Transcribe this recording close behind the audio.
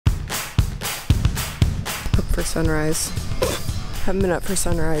Up for sunrise. Haven't been up for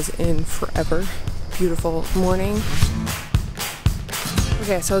sunrise in forever. Beautiful morning.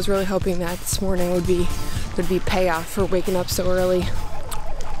 Okay, so I was really hoping that this morning would be payoff for waking up so early.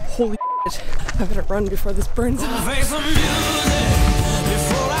 Holy shit. I better run before this burns up.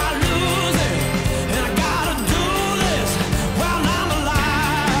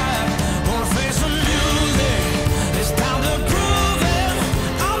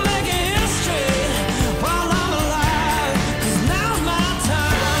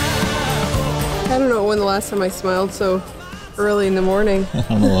 I don't know when the last time I smiled so early in the morning. I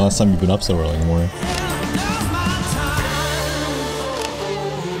don't know the last time you've been up so early in the morning.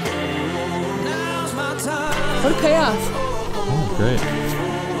 What a payoff. Oh, great.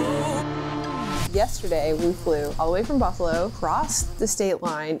 Yesterday we flew all the way from Buffalo, crossed the state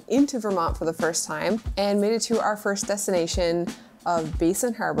line into Vermont for the first time, and made it to our first destination of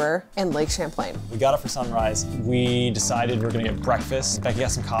Basin Harbor and Lake Champlain. We got up for sunrise. We decided we were gonna get breakfast. Becki got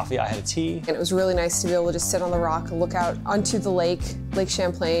some coffee, I had a tea. And it was really nice to be able to just sit on the rock and look out onto the lake, Lake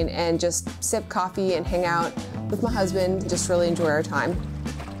Champlain, and just sip coffee and hang out with my husband, just really enjoy our time.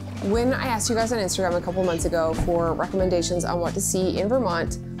 When I asked you guys on Instagram a couple months ago for recommendations on what to see in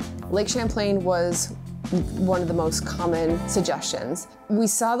Vermont, Lake Champlain was one of the most common suggestions. We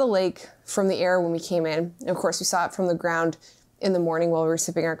saw the lake from the air when we came in, and of course we saw it from the ground in the morning while we were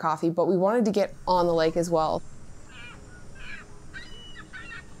sipping our coffee, but we wanted to get on the lake as well.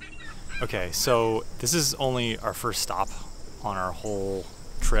 Okay, so this is only our first stop on our whole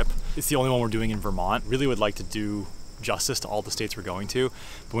trip. It's the only one we're doing in Vermont. Really would like to do justice to all the states we're going to,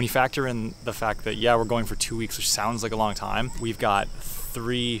 but when you factor in the fact that, yeah, we're going for 2 weeks, which sounds like a long time, we've got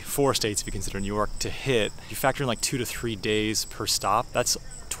 4 states if you consider New York to hit. You factor in like 2 to 3 days per stop, that's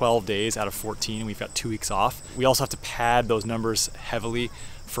 12 days out of 14, we've got 2 weeks off. We also have to pad those numbers heavily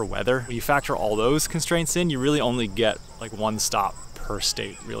for weather. When you factor all those constraints in, you really only get like 1 stop per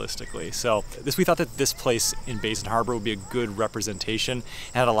state realistically. So we thought that this place in Basin Harbor would be a good representation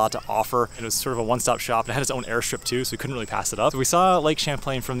and had a lot to offer. It was sort of a one-stop shop, and it had its own airstrip too, so we couldn't really pass it up. So we saw Lake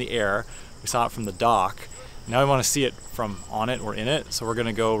Champlain from the air, we saw it from the dock. Now we want to see it from on it or in it, so we're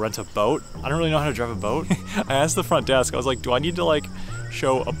gonna go rent a boat. I don't really know how to drive a boat. I asked the front desk, I was like, do I need to like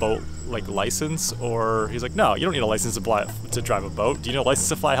show a boat like license? Or he's like, no, you don't need a license to drive a boat. Do you need a license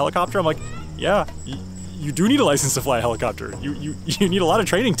to fly a helicopter? I'm like, yeah. You do need a license to fly a helicopter. You need a lot of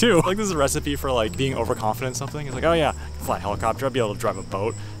training too. Like this is a recipe for like being overconfident in something. It's like, oh yeah, I can fly a helicopter, I'll be able to drive a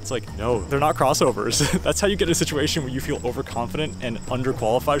boat. It's like, no, they're not crossovers. That's how you get in a situation where you feel overconfident and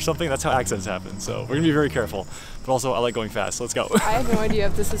underqualified or something. That's how accidents happen. So we're gonna be very careful. But also I like going fast, so let's go. I have no idea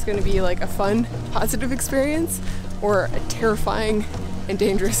if this is gonna be like a fun, positive experience or a terrifying and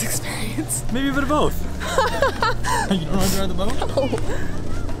dangerous experience. Maybe a bit of both. You don't want to drive the boat? No,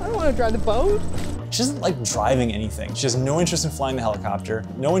 I don't want to drive the boat. She doesn't like driving anything. She has no interest in flying the helicopter,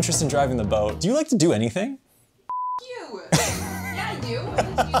 no interest in driving the boat. Do you like to do anything? You. Yeah, I do. I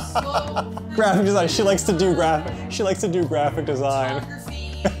need to use slow. Graphic design. She likes to do graphic design.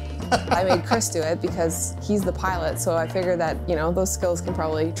 I made Chris do it because he's the pilot, so I figured that, you know, those skills can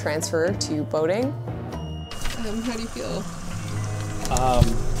probably transfer to boating. How do you feel?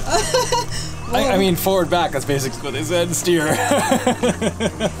 I mean, forward, back, that's basically what they said, steer.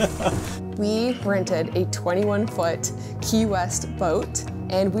 We rented a 21-foot Key West boat,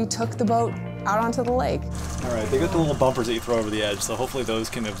 and we took the boat out onto the lake. All right, they got the little bumpers that you throw over the edge, so hopefully those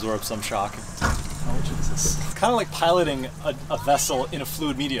can absorb some shock. Oh, Jesus. It's kind of like piloting a vessel in a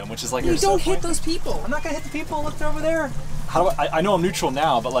fluid medium, which is like... You don't hit those people. I'm not gonna hit the people, look, they're over there. How do I know I'm neutral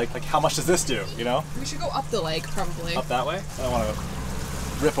now, but like how much does this do, you know? We should go up the lake, probably. Up that way? I don't want to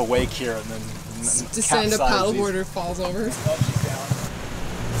rip a wake here and then descend a paddleboard or falls over.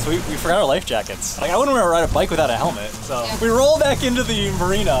 So we forgot our life jackets. Like I wouldn't want to ride a bike without a helmet. So we roll back into the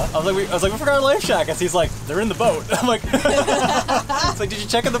marina. I was like, we forgot our life jackets. He's like, they're in the boat. I'm like, it's like, did you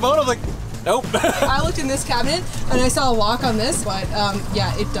check in the boat? I'm like, nope. I looked in this cabinet and I saw a lock on this, but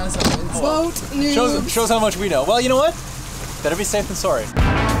yeah, it does open. Boat noobs. Shows how much we know. Well, you know what? Better be safe than sorry. We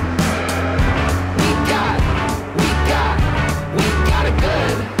got it good. We got it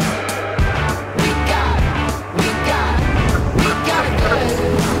good.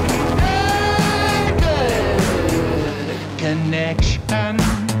 Connection.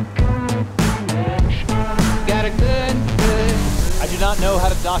 Got it good. I do not know how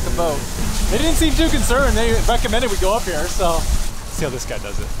to dock a boat. They didn't seem too concerned. They recommended we go up here, so let's see how this guy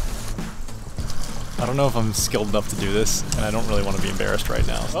does it. I don't know if I'm skilled enough to do this, and I don't really want to be embarrassed right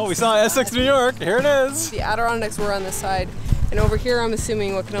now. Oh, we saw Essex, New York. Here it is. The Adirondacks were on this side, and over here I'm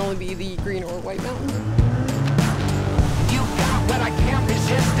assuming what can only be the Green or White Mountain. You got what I can't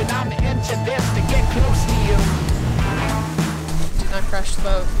resist, and I'm into this to get close to you. crashed the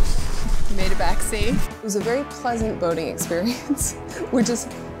boat. Made it back safe. It was a very pleasant boating experience, which is,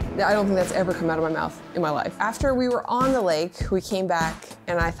 I don't think that's ever come out of my mouth in my life. After we were on the lake, we came back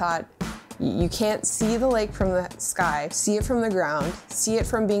and I thought, you can't see the lake from the sky, see it from the ground, see it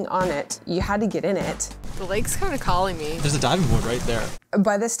from being on it. You had to get in it. The lake's kind of calling me. There's a diving board right there.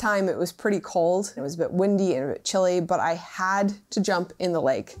 By this time, it was pretty cold. It was a bit windy and a bit chilly, but I had to jump in the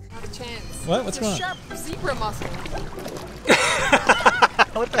lake. Not a chance. What? What's wrong? Sharp zebra mussel.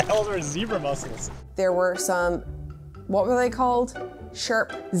 What the hell are zebra mussels? There were some, what were they called?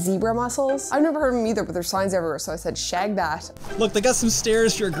 Sharp zebra mussels. I've never heard of them either, but there's signs everywhere, so I said, shag that. Look, they got some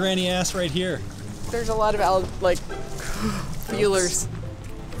stairs for your granny ass right here. There's a lot of, feelers.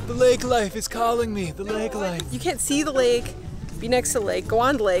 The lake life is calling me, the lake life. You can't see the lake, be next to the lake, go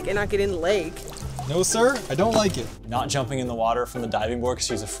on the lake, and not get in the lake. No, sir, I don't like it. Not jumping in the water from the diving board because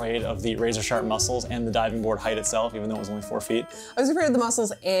she was afraid of the razor sharp mussels and the diving board height itself, even though it was only 4 feet. I was afraid of the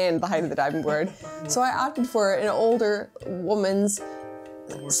mussels and the height of the diving board. So I opted for an older woman's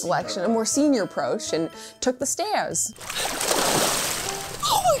selection, a more senior approach, and took the stairs.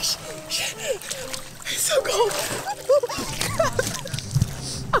 Oh shit! It's so cold.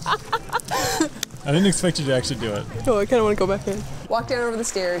 I didn't expect you to actually do it. Oh, I kind of want to go back in. Walk down over the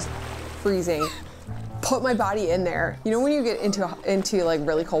stairs, freezing. Put my body in there. You know when you get into like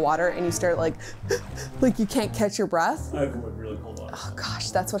really cold water and you start like you can't catch your breath? I avoid really cold water. Oh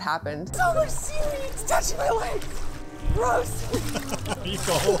gosh, that's what happened. So much seaweed touching my legs. Gross. Are you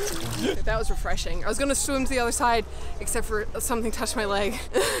cold? That was refreshing. I was gonna swim to the other side, except for something touched my leg.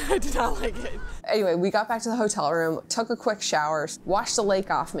 I did not like it. Anyway, we got back to the hotel room, took a quick shower, washed the lake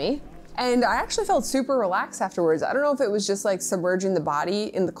off me, and I actually felt super relaxed afterwards. I don't know if it was just like submerging the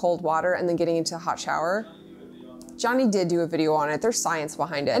body in the cold water and then getting into a hot shower. Johnny did do a video on it. There's science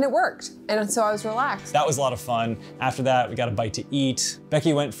behind it, and it worked. And so I was relaxed. That was a lot of fun. After that, we got a bite to eat.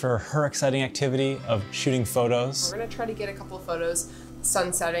 Becki went for her exciting activity of shooting photos. We're gonna try to get a couple of photos,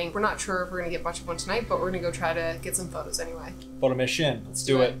 sun setting. We're not sure if we're gonna get much of one tonight, but we're gonna go try to get some photos anyway. Photo mission, let's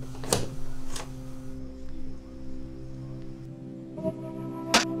do it.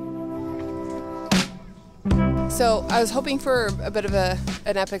 So I was hoping for a bit of an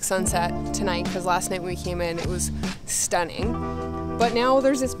epic sunset tonight because last night when we came in, it was stunning. But now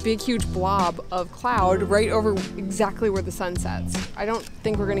there's this big, huge blob of cloud right over exactly where the sun sets. I don't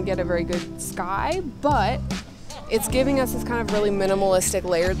think we're gonna get a very good sky, but it's giving us this kind of really minimalistic,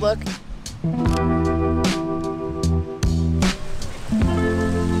 layered look.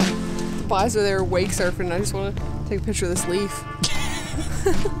 The boys are there wake surfing, and I just want to take a picture of this leaf.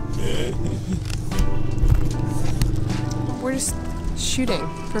 We're just shooting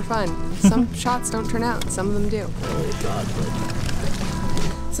for fun. Some shots don't turn out, some of them do. Oh God.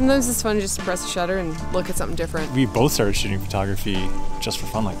 Sometimes it's fun just to press the shutter and look at something different. We both started shooting photography just for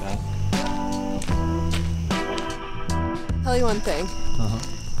fun like that. Tell you one thing.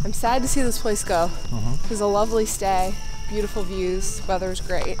 I'm sad to see this place go. It was a lovely stay, beautiful views, weather's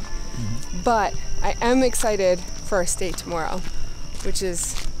great. But I am excited for our stay tomorrow, which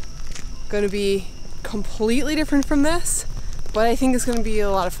is going to be completely different from this, but I think it's going to be a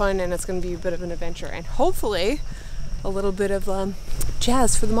lot of fun and it's going to be a bit of an adventure and hopefully a little bit of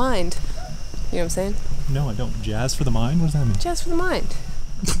jazz for the mind. You know what I'm saying? No, I don't. Jazz for the mind? What does that mean? Jazz for the mind.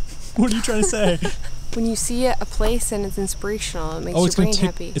 What are you trying to say? When you see a place and it's inspirational, it makes your brain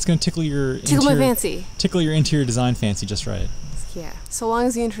happy. It's going to tickle your my fancy. Tickle your interior design fancy just right. Yeah, so long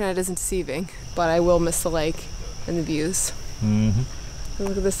as the internet isn't deceiving. But I will miss the lake and the views. And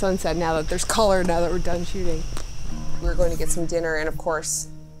look at the sunset now that there's color, now that we're done shooting. We're going to get some dinner, and of course,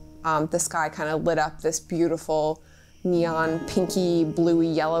 the sky kind of lit up this beautiful neon pinky, bluey,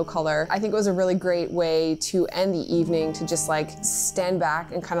 yellow color. I think it was a really great way to end the evening, to just like stand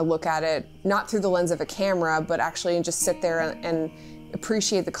back and kind of look at it, not through the lens of a camera, but actually just sit there and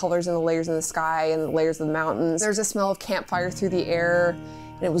appreciate the colors and the layers in the sky and the layers of the mountains. There's a smell of campfire through the air,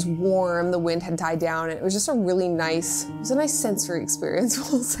 and it was warm, the wind had died down, and it was just a really nice, it was a nice sensory experience,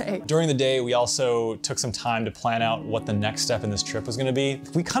 we'll say. During the day, we also took some time to plan out what the next step in this trip was gonna be.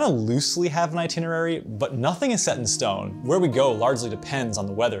 We kind of loosely have an itinerary, but nothing is set in stone. Where we go largely depends on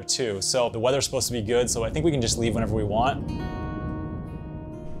the weather too. So the weather's supposed to be good, so I think we can just leave whenever we want.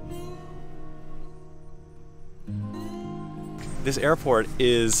 This airport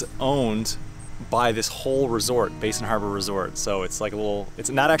is owned by this whole resort, Basin Harbor Resort. So it's like a little,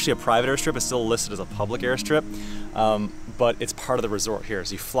 it's not actually a private airstrip, it's still listed as a public airstrip, but it's part of the resort here.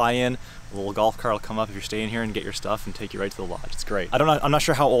 So you fly in, A little golf cart will come up if you're staying here and get your stuff and take you right to the lodge. It's great. I'm not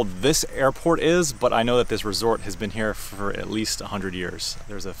sure how old this airport is, but I know that this resort has been here for at least 100 years.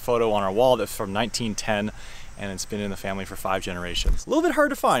 There's a photo on our wall that's from 1910, and it's been in the family for 5 generations. A little bit hard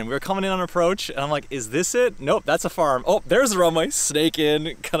to find. We were coming in on approach, and I'm like, is this it? Nope, that's a farm. Oh, there's the runway. Snake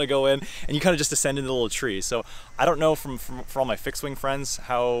in, kind of go in, and you kind of just descend into the little tree. So I don't know from all my fixed wing friends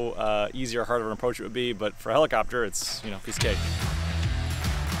how easy or hard of an approach it would be, but for a helicopter, it's, you know, piece of cake.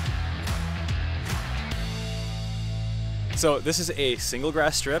 So this is a single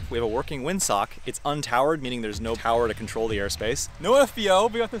grass strip. We have a working windsock. It's untowered, meaning there's no tower to control the airspace. No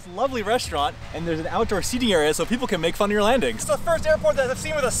FBO, we got this lovely restaurant, and there's an outdoor seating area so people can make fun of your landing. It's the first airport that I've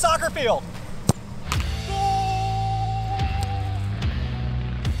seen with a soccer field.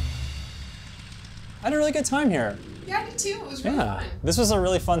 I had a really good time here. Yeah, I did too. It was really fun. This was a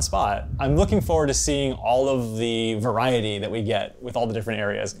really fun spot. I'm looking forward to seeing all of the variety that we get with all the different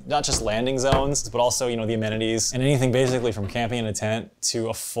areas. Not just landing zones, but also, you know, the amenities and anything basically from camping in a tent to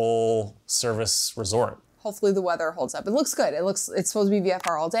a full service resort. Hopefully the weather holds up. It looks good. It's supposed to be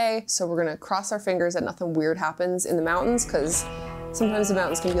VFR all day, so we're gonna cross our fingers that nothing weird happens in the mountains, because sometimes the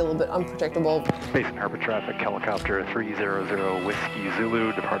mountains can be a little bit unpredictable. Base and harbor traffic, helicopter 300 Whiskey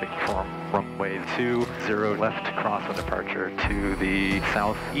Zulu, departing from runway 20 left, cross on departure to the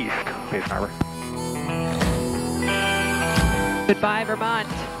southeast, base and harbor. Goodbye, Vermont.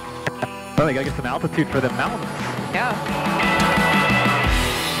 Oh, they gotta get some altitude for the mountains. Yeah.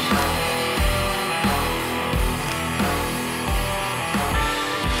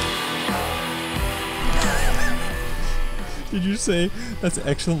 Did you say that's an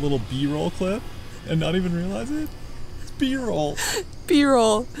excellent little B-roll clip and not even realize it? It's B-roll.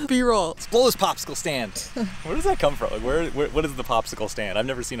 B-roll, B-roll. Let's blow this popsicle stand. Where does that come from? Like, what is the popsicle stand? I've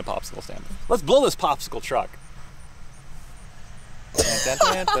never seen a popsicle stand. Let's blow this popsicle truck.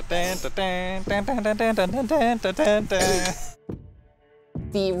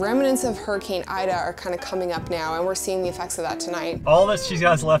 The remnants of Hurricane Ida are kind of coming up now, and we're seeing the effects of that tonight. All that she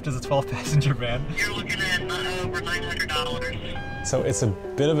has left is a 12-passenger van. You're looking at over $900. So it's a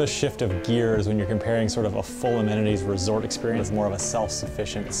bit of a shift of gears when you're comparing sort of a full amenities resort experience, more of a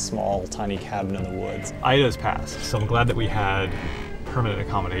self-sufficient, small, tiny cabin in the woods. Ida's passed, so I'm glad that we had permanent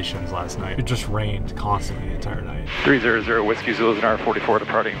accommodations last night. It just rained constantly the entire night. 300 Whiskey Zulu is an R44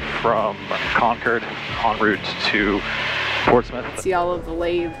 departing from Concord en route to Portsmouth. See all of the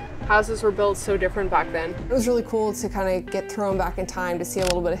lathe. Houses were built so different back then. It was really cool to kind of get thrown back in time to see a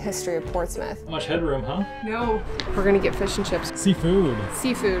little bit of history of Portsmouth. Much headroom, huh? No. We're gonna get fish and chips. Seafood.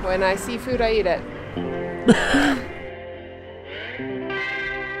 Seafood. When I see food, I eat it.